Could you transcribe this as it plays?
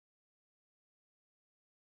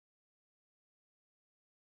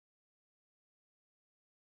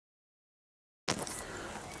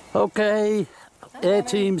Okay,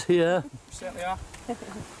 A-team's here. Certainly are.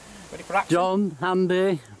 Ready for action? John,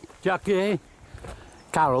 Andy, Jackie,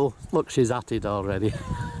 Carol. Look, she's at it already.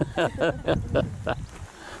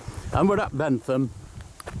 And we're at Bentham.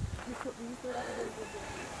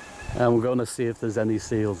 And we're going to see if there's any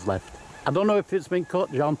seals left. I don't know if it's been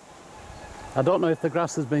cut, John. I don't know if the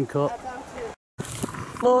grass has been cut.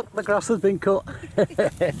 Look, the grass has been cut.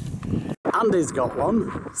 Andy's got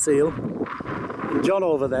one seal. And John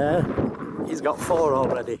over there, he's got 4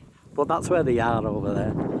 already. But that's where they are over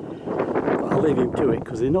there. But I'll leave him to it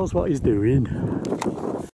because he knows what he's doing.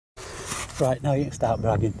 Right, now you can start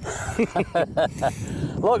bragging.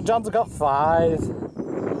 Look, John's got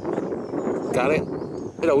 5. Got it?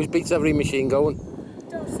 It always beats every machine going.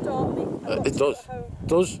 Don't stop me. It does.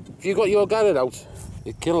 Does. If you got your garret out,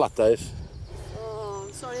 you'd kill that days. Oh,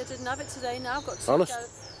 I'm sorry I didn't have it today. Now I've got 2 Honest?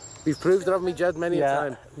 We've proved it, haven't we, Jed, many a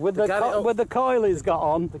time. With the coil he's got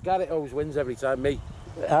on. The garret always wins every time, me.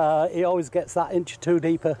 He always gets that inch or 2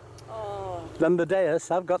 deeper than the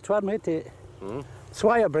Deus, I've got to admit it. That's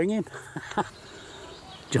why I bring him.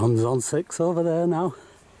 John's on 6 over there now.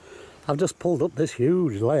 I've just pulled up this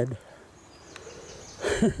huge lead.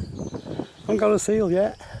 Haven't got a seal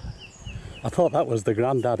yet. I thought that was the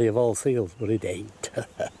granddaddy of all seals, but it ain't.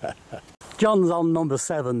 John's on number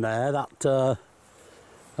 7 there, that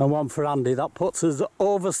and one for Andy. That puts us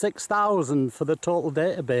over 6,000 for the total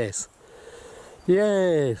database.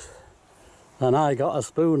 Yes. And I got a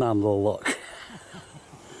spoon handle, look.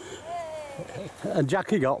 And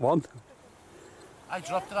Jackie got one. I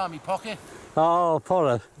dropped it out of my pocket. Oh, for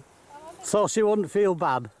her. So she wouldn't feel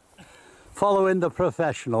bad. Following the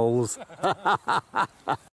professionals.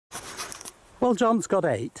 Well, John's got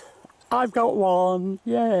 8. I've got 1.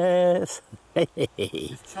 Yes. Chopped it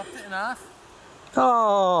in half.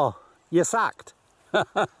 Oh, you're sacked. Have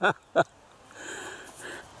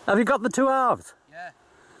you got the 2 halves? Yeah.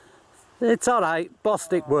 It's all right. Boss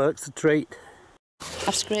stick works a treat.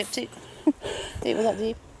 I've scraped it. It was that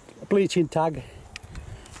deep. Bleaching tag.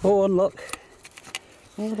 Oh, and look.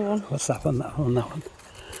 Another one. What's that one? That one? That one?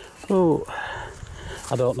 Oh,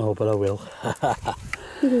 I don't know, but I will.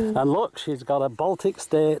 And look, she's got a Baltic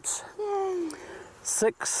States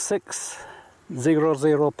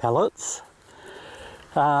 6600 pellets,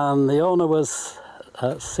 and the owner was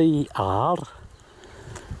CR,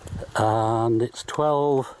 and it's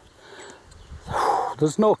 12.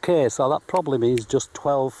 There's no K, so that probably means just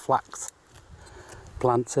 12 flax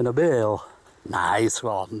plants in a bale. Nice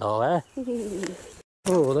one, though, eh?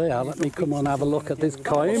 Oh, there, let me come on and have a look at this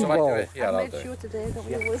coin ball. Yeah, I made sure today that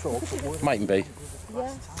we were. Mightn't be.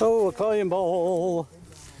 Yeah. Oh, a coin ball.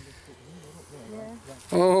 Yeah.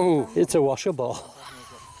 Oh. It's a washer ball.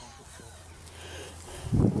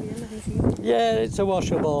 Yeah, it's a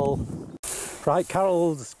washer ball. Right,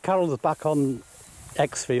 Carol's back on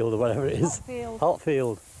X field or whatever it is. Hot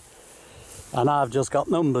field. And I've just got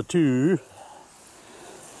number 2.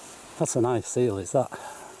 That's a nice seal, is that?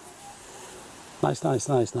 Nice, nice,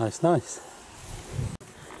 nice, nice, nice.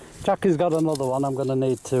 Jackie's got another one. I'm going to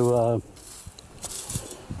need to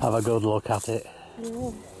have a good look at it.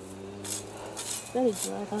 Oh. Very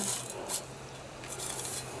dry, that.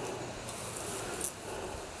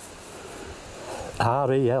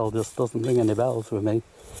 REL just doesn't ring any bells with me.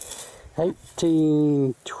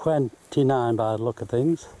 1829 by the look of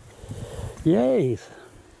things. Yay!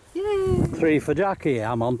 Yay! 3 for Jackie.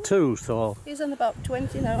 I'm on 2, so. He's on about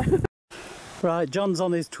 20 now. Right, John's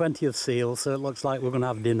on his 20th seal, so it looks like we're going to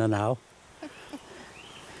have dinner now.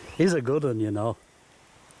 He's a good one, you know.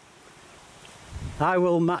 I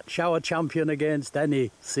will match our champion against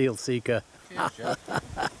any seal seeker.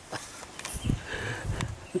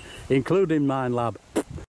 Including mine, lab.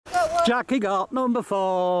 Jackie got number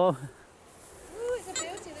 4. Ooh, it's a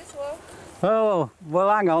beauty, this one. Oh,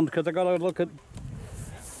 well, hang on, because I got to look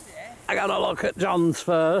at John's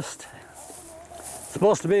first.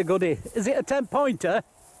 Supposed to be a goodie. Is it a 10-pointer?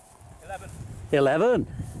 11. 11.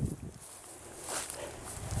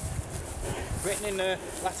 Written in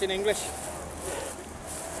Latin English.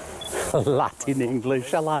 Latin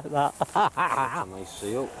English, I like that. A nice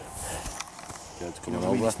seal. Jed's coming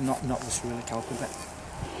over. It's not this really calculate.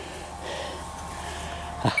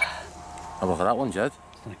 Have a look at that one, Jed.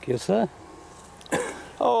 Thank you, sir.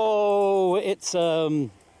 Oh, it's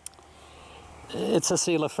a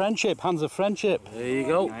seal of friendship, hands of friendship. There you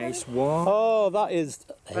go. Nice one. Oh, that is.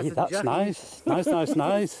 Hey, that's nice. Nice, nice,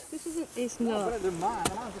 nice. This isn't. It's not.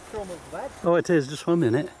 Oh, it is. Just 1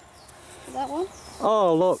 minute. That one?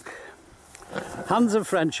 Oh, look. Hands of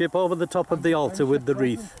friendship over the top of the altar with the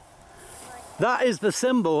wreath. That is the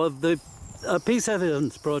symbol of the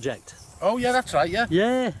Peacehavens project. Oh yeah, that's right, yeah.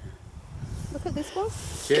 Yeah. Look at this one.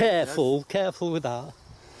 Careful, careful with that.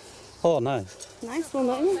 Oh, nice. Nice one,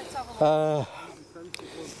 isn't it?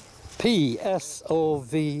 P-S-O-V-O-G.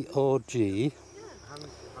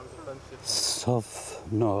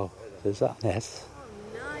 No, is that an S? Oh,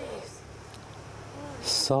 nice.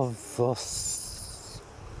 Sovos.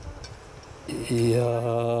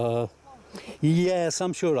 Yeah. Yes,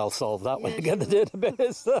 I'm sure I'll solve that when I get the database.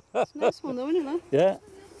 It's a nice one though, isn't it? Yeah.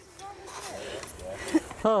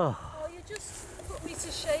 Oh. Oh, you just put me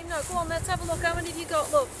to shame now. Go on, let's have a look. How many have you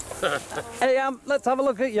got? Look. Hey, let's have a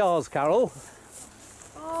look at yours, Carol.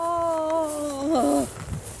 Oh.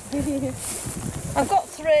 I've got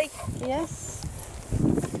 3. Yes.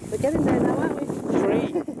 We're getting there now, aren't we?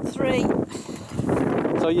 3.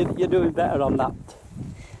 So you're doing better on that.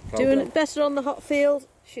 Doing it better on the hot field.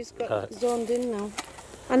 She's got zoned in now.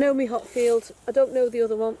 I know me hot field. I don't know the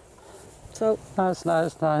other one. So Nice.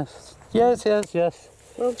 Yes.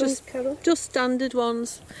 well, just standard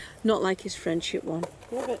ones, not like his friendship one.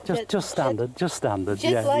 Just standard. Jeff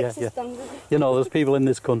likes the standard. You know, there's people in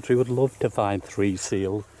this country would love to find 3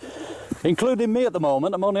 seals, including me at the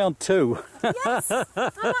moment. I'm only on 2. Yes, I'm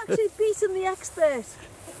actually beating the expert.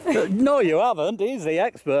 No, you haven't. He's the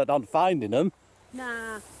expert on finding them.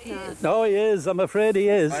 Nah. No, he is. I'm afraid he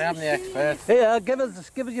is. I am the expert. Here, give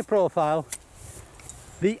us your profile.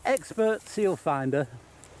 The expert seal finder.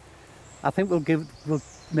 I think we'll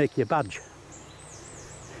make you a badge.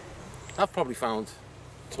 I've probably found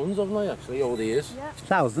tons of them actually over the years. Yeah.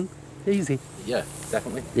 1,000. Easy. Yeah,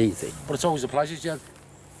 definitely. Easy. But it's always a pleasure, Jed.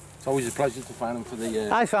 It's always a pleasure to find them for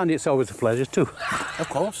the... I find it's always a pleasure too. Of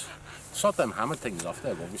course. Sod them hammer things off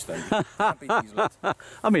there, rubbish then. Can't beat these lads.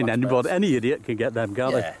 I mean, any idiot can get them,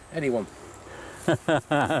 can't Yeah, anyone.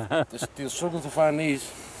 They'll struggle to find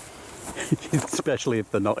these. they? Especially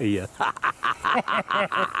if they're not here.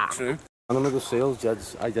 True. And another seal,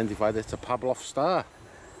 Jed's identified it's a Pavlov star.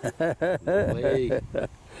 Lovely.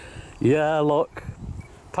 Yeah, look.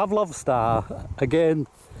 Pavlov star, again,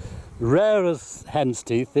 rare as hen's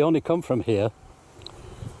teeth. They only come from here.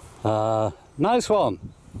 Nice one.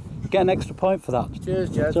 Get an extra point for that. Cheers,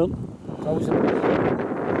 Jed. Son. It's always a pleasure.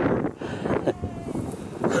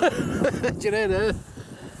 Do you know?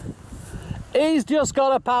 He's just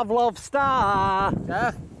got a Pavlov star.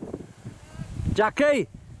 Yeah. Jackie,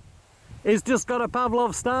 he's just got a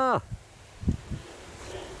Pavlov star.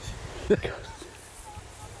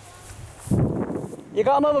 You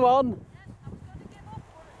got another one?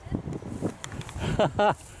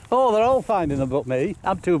 Oh, they're all finding them but me.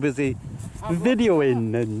 I'm too busy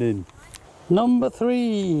videoing. And number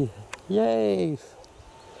 3. Yay.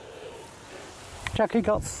 Jackie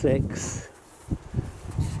got 6.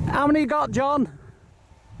 How many you got, John?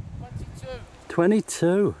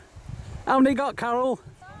 22. How many you got, Carol?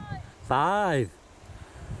 5.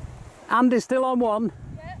 Andy's still on 1.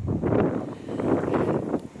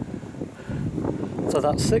 So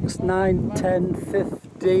that's 6, 9, 10,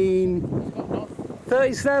 15,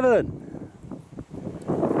 37.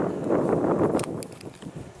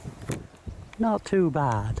 Not too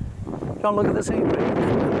bad. Don't look at the scenery.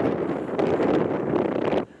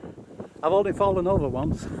 I've only fallen over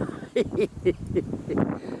once.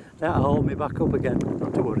 That'll hold me back up again,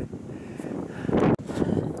 not to worry.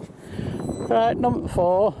 Right, number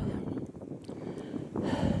 4.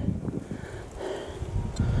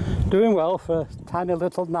 Doing well for a tiny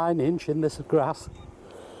little 9-inch in this grass.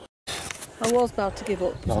 I was about to give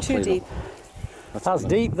up. It's too deep. That's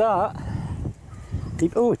deep, that.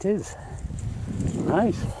 Deep. Oh, it is.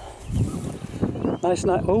 Nice. Nice.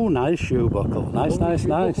 Oh, nice shoe buckle. Nice.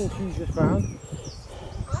 She's just found.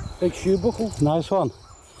 Big shoe buckle. Nice one.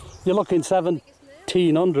 You're looking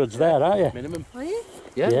 1700s there, aren't you? Minimum. Are you?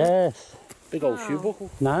 Yeah. Yes. Big old shoe buckle.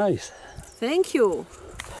 Nice. Thank you.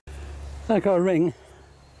 I got a ring.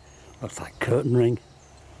 Looks like a curtain ring.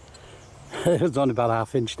 It was only about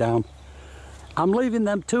 1/2 inch down. I'm leaving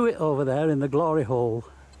them to it over there in the glory hole.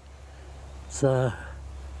 So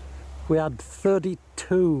we had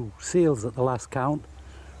 32 seals at the last count.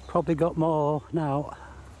 Probably got more now.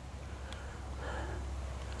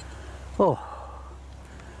 Oh,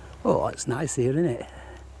 it's nice here, isn't it?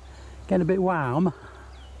 Getting a bit warm.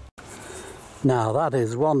 Now that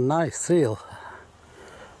is one nice seal.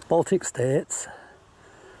 Baltic States.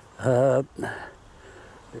 A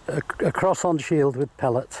cross on shield with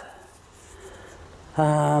pellet,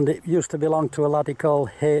 and it used to belong to a laddie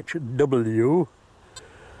called HW.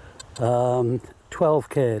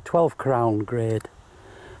 12k, 12 crown grade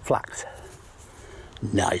flax.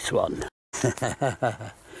 Nice one.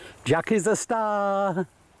 Jackie's a star.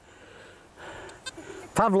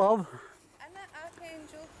 Pavlov. And that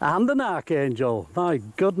archangel. And an archangel. My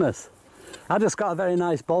goodness. I just got a very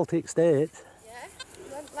nice Baltic state. Yeah?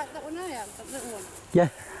 Like that one I have, that little one? Yeah.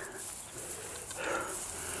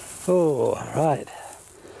 Oh, right.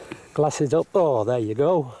 Glasses up. Oh, there you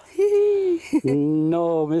go.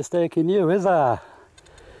 No mistaking you, is there?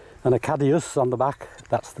 And a caduceus on the back.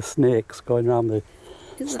 That's the snakes going around the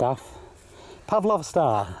staff. Pavlov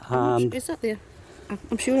star. And is that there?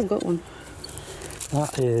 I'm sure I've got one.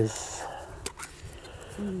 that is...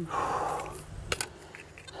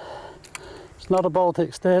 It's not a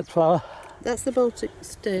Baltic state flower. That's the Baltic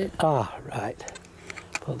state. Ah, right.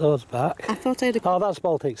 Put those back. I thought I had a... Oh, that's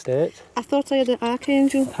Baltic state. I thought I had an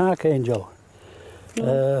archangel. Archangel.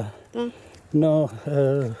 No. No. No.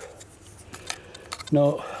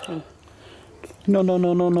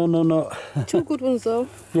 No. Two good ones though.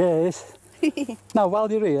 Yes. Now,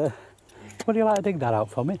 while you're here, would you like to dig that out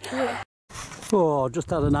for me? Yeah. Oh, just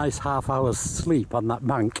had a nice half-hour's sleep on that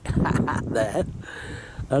bank there.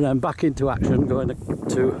 And then back into action, going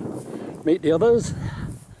to meet the others.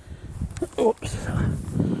 Oops.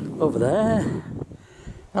 Over there.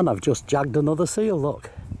 And I've just jagged another seal, look.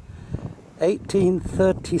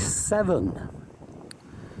 1837.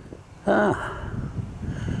 Ah.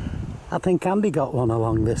 I think Andy got one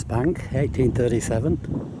along this bank, 1837.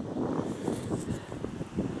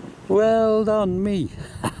 Well done, me.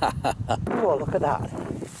 Oh, look at that.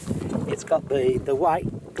 It's got the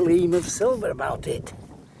white gleam of silver about it.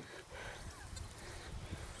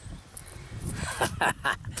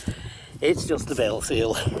 It's just a bale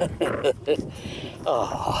seal.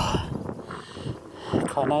 Oh,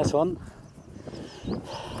 quite a nice one.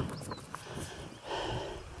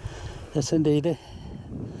 Yes, indeed.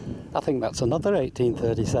 I think that's another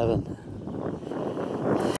 1837.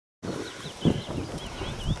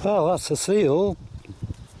 Well, that's a seal,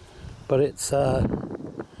 but it's,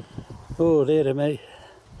 oh dear me,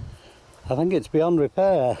 I think it's beyond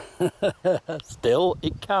repair. Still,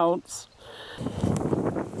 it counts.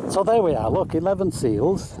 So there we are, look, 11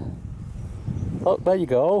 seals. Look, there you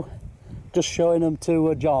go. Just showing them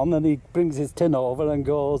to John, and he brings his tin over and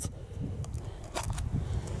goes,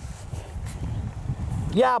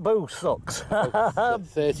 "Yeah, boo, sucks."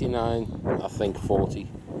 39, I think 40,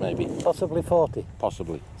 maybe. Possibly 40.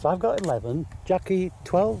 Possibly. So I've got 11. Jackie,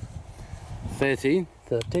 12? 13.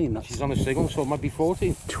 13, that's She's on a signal, so it might be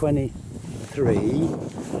 14. 23.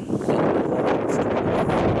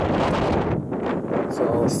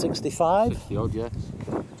 So 65. 60 odd, yeah.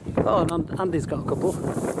 Oh, and Andy's got a couple.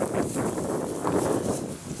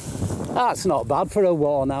 That's not bad for a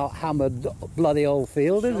worn out, hammered, bloody old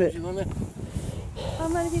field, is it? How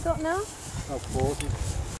many have you got now? About 40.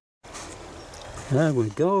 There we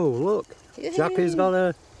go, look. Yay. Jackie's got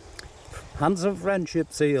a Hands of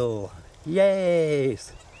Friendship seal.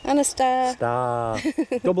 Yes! And a star. Star.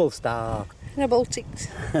 Double star. And a Baltic.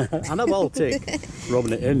 And a Baltic.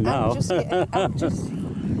 Rubbing it in now. I'm just...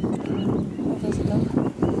 What has it done?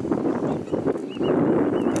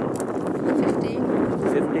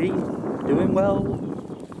 15. 15. Doing well.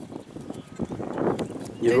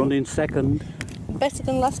 You're running second. Better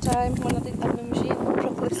than last time when I didn't have my machine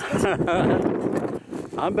properly set.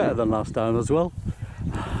 I'm better than last time as well.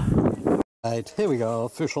 Right, here we go,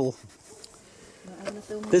 official.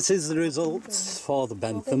 This is the results for the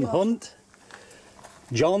Bentham hunt.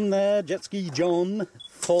 John there, Jet Ski John,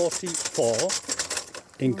 44,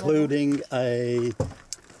 including a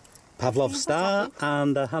Pavlov star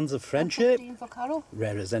and a Hands of Friendship, 15 for Carol.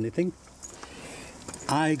 rare as anything.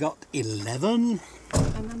 I got 11.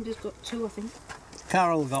 And Andy's got 2, I think.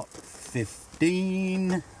 Carol got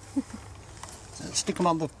 15. Stick them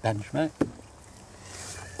on the bench, mate.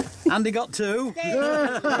 Andy got 2.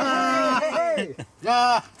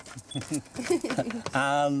 Yeah!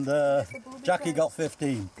 And Jackie got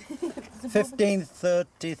 15. 15,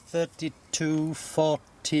 30, 32,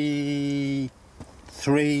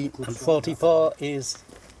 43 and 44 is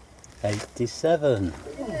 87.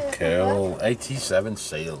 Cool. 87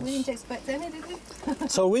 seals. We didn't expect any, did we?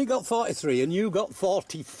 So we got 43 and you got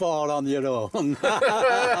 44 on your own.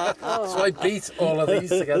 So I beat all of these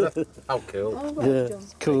together. How cool. Oh, well Yeah, done.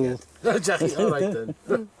 cool. Jackie, alright then.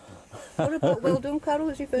 What about well done, Carol?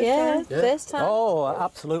 It's your first Yeah, time? first time. Oh,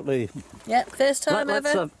 absolutely. Yeah, first time Let's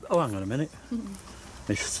ever. oh, hang on a minute.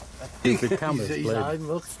 This stupid camera's He's playing. hiding,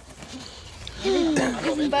 look.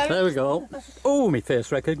 There we go. Oh, my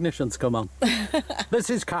face recognition's come on. This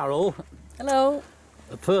is Carol. Hello.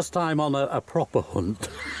 First time on a proper hunt.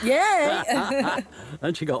 Yay!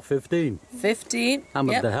 And she got 15. 15.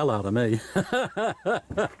 Hammered Yep, the hell out of me.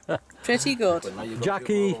 pretty good. Now you've got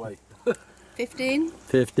Jackie. to go all the way. 15.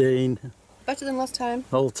 15. Better than last time.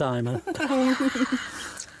 Old timer.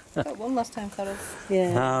 Got one last time, Carol.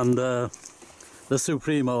 Yeah. And the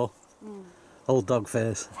Supremo, old dog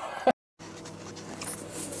face.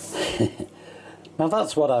 Now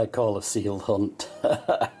that's what I call a seal hunt.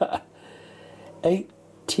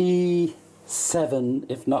 87,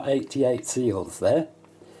 if not 88 seals there.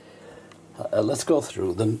 Let's go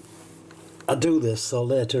through them. I do this so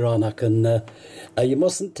later on I can... you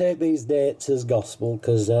mustn't take these dates as gospel,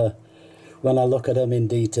 because when I look at them in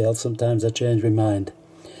detail sometimes I change my mind.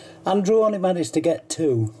 Andrew only managed to get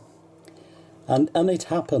 2. And it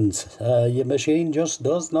happens. Your machine just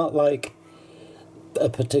does not like a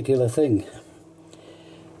particular thing.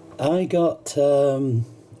 I got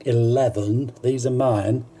 11. These are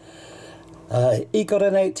mine. He got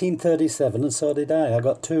an 1837 and so did I. I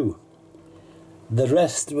got 2. The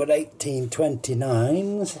rest were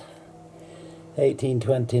 1829s.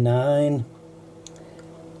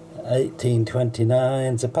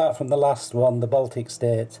 1829s, apart from the last one, the Baltic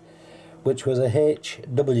States, which was a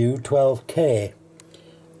HW12K.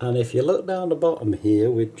 And if you look down the bottom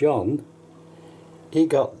here with John, he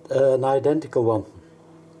got an identical one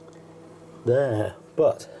there.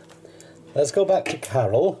 But let's go back to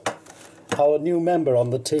Carol, our new member on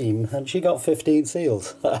the team, and she got 15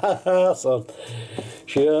 seals. So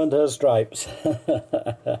she earned her stripes.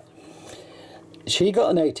 She got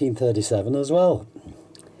an 1837 as well.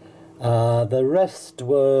 The rest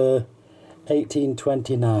were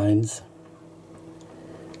 1829s.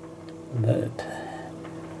 But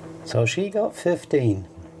so she got 15.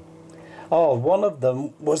 Oh, one of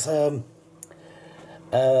them was an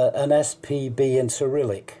SPB in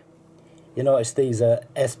Cyrillic. You notice these are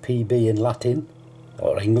SPB in Latin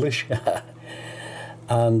or English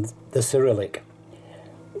and the Cyrillic.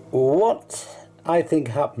 What I think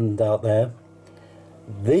happened out there,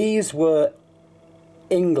 these were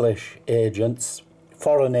English agents,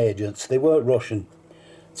 foreign agents. They weren't Russian,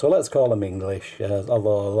 so let's call them English,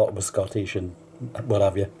 although a lot were Scottish and what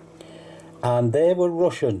have you. And they were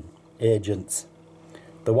Russian agents.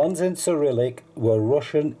 The ones in Cyrillic were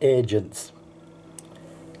Russian agents,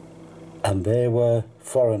 and they were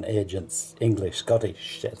foreign agents, English,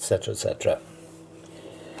 Scottish, etc, etc.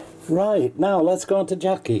 Right, now let's go on to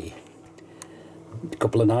Jackie. A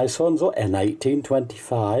couple of nice ones. Oh,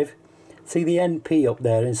 N1825. See the NP up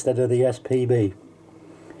there instead of the SPB.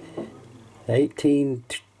 18...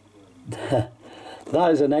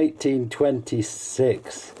 that is an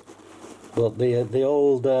 1826. But the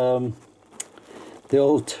old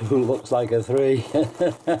 2 looks like a 3.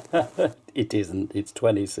 It isn't, it's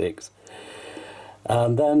 26.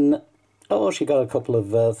 And then, oh, she got a couple of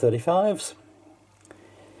 35s.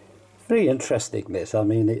 Very interesting, this. I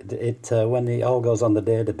mean, when it all goes on the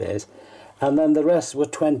database. And then the rest were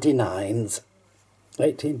 29s,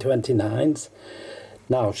 1829s.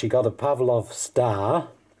 Now, she got a Pavlov star,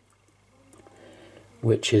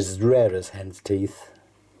 which is rare as hen's teeth.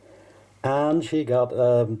 And she got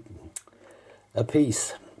a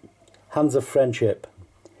piece, Hands of Friendship.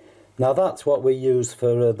 Now that's what we use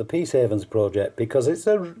for the Peacehavens project, because it's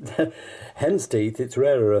a hen's teeth, it's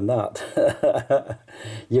rarer than that.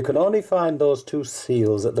 You can only find those 2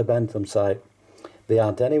 seals at the Bentham site. They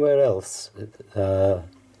aren't anywhere else,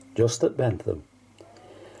 just at Bentham.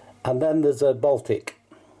 And then there's a Baltic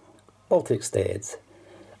States,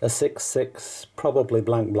 a 6.6, probably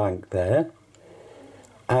blank there.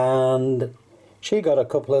 And she got a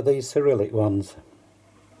couple of these Cyrillic ones.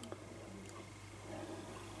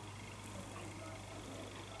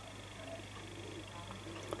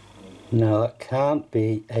 Now that can't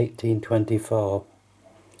be 1824.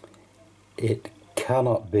 It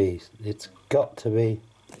cannot be. It's got to be.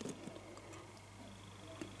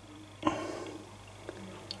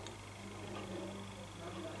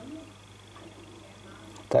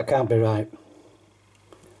 That can't be right.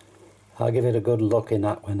 I'll give it a good look in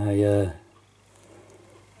that when I...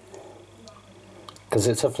 because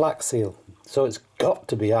it's a flax seal. So it's got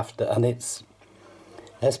to be after, and it's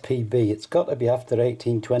SPB, it's got to be after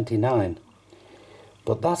 1829.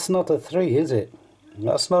 But that's not a 3, is it?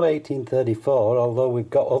 That's not 1834, although we've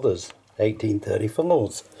got others,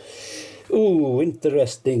 1834s. Ooh,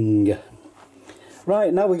 interesting.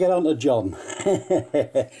 Right, now we get on to John.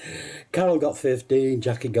 Carol got 15,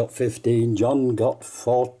 Jackie got 15, John got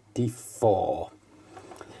 44.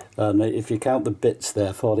 And if you count the bits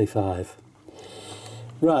there, 45.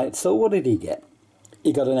 Right, so what did he get?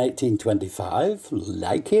 He got an 1825,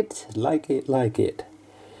 like it.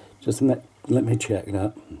 Just let me check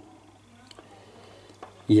that.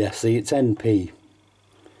 Yeah, see, it's NP.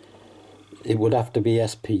 It would have to be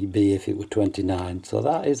SPB if it were 29, so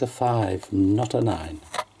that is a 5, not a 9.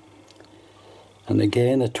 And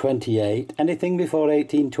again a 28. Anything before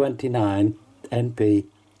 1829 NP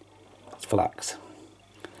is flax.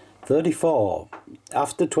 34.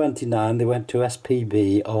 After 29 they went to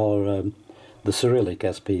SPB or the Cyrillic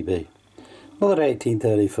SPB. Another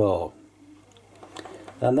 1834.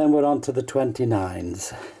 And then we're on to the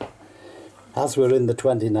 29s. As we're in the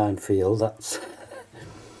 29 field,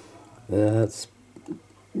 that's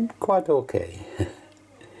quite okay.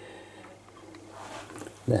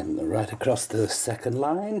 Then right across the second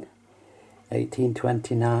line,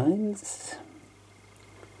 1829s.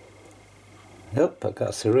 Yep, I've got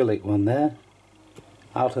a Cyrillic one there.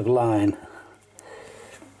 Out of line.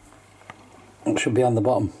 It should be on the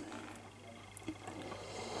bottom.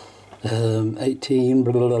 18,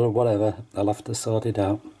 blah, blah, blah, whatever. I'll have to sort it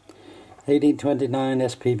out. 1829,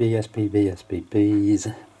 SPB, SPB,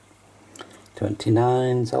 SPBs.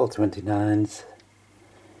 29s, all 29s.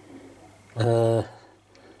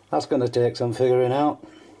 That's going to take some figuring out.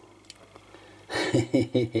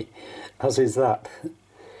 As is that.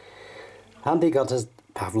 And he got a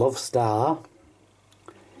Pavlov star.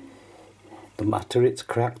 No matter it's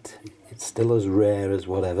cracked, it's still as rare as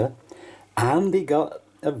whatever. And he got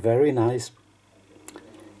a very nice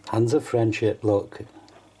Hands of Friendship, look.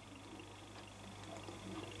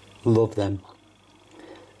 Love them.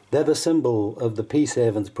 They're the symbol of the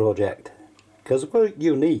Peacehavens project, because we're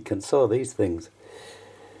unique and so are these things.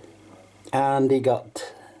 And he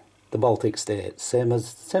got the Baltic states, same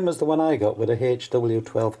as the one I got with a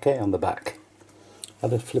HW12K on the back. I'll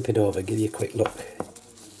just flip it over, give you a quick look.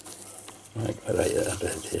 Right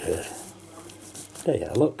there. There you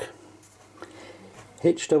are, look.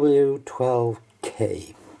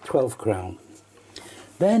 HW12K, 12 crown.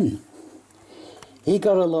 Then he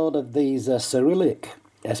got a load of these Cyrillic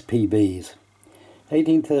SPBs.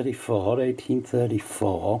 1834,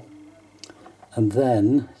 1834, and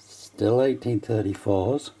then still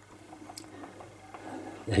 1834s,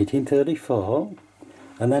 1834,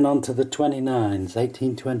 and then on to the 29s,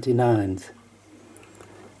 1829s.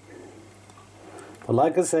 But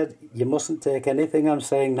like I said, you mustn't take anything I'm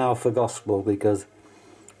saying now for gospel, because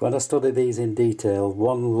when I study these in detail,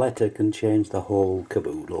 one letter can change the whole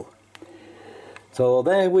caboodle. So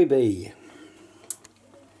there we be.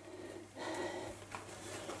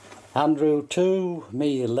 Andrew 2,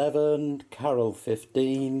 me 11, Carol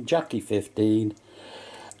 15, Jackie 15,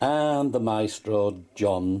 and the maestro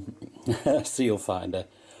John, seal finder,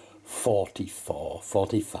 44,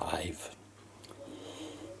 45.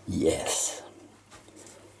 Yes.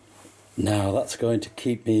 Now that's going to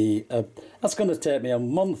keep me, that's going to take me a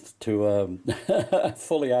month to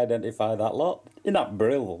fully identify that lot. Isn't that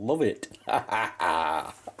brill? Love it.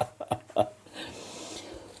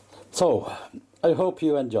 So, I hope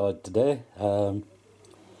you enjoyed today.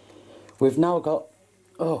 We've now got,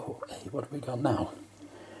 oh, hey, what have we got now?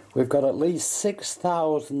 We've got at least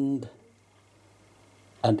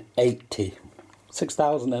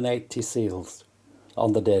 6,080 seals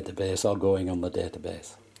on the database or going on the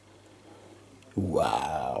database.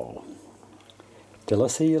 Wow. Till I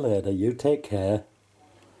see you later, you take care,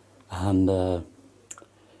 and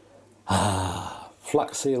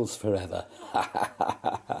flax seals forever.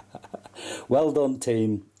 Well done,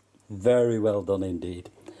 team. Very well done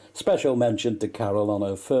indeed. Special mention to Carol on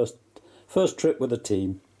her first trip with the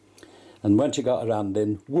team, and when she got her hand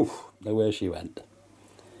in, woof, away she went.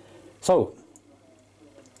 So,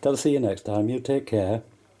 till I see you next time, you take care,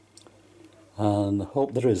 and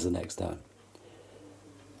hope there is the next time.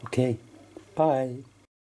 Okay, bye.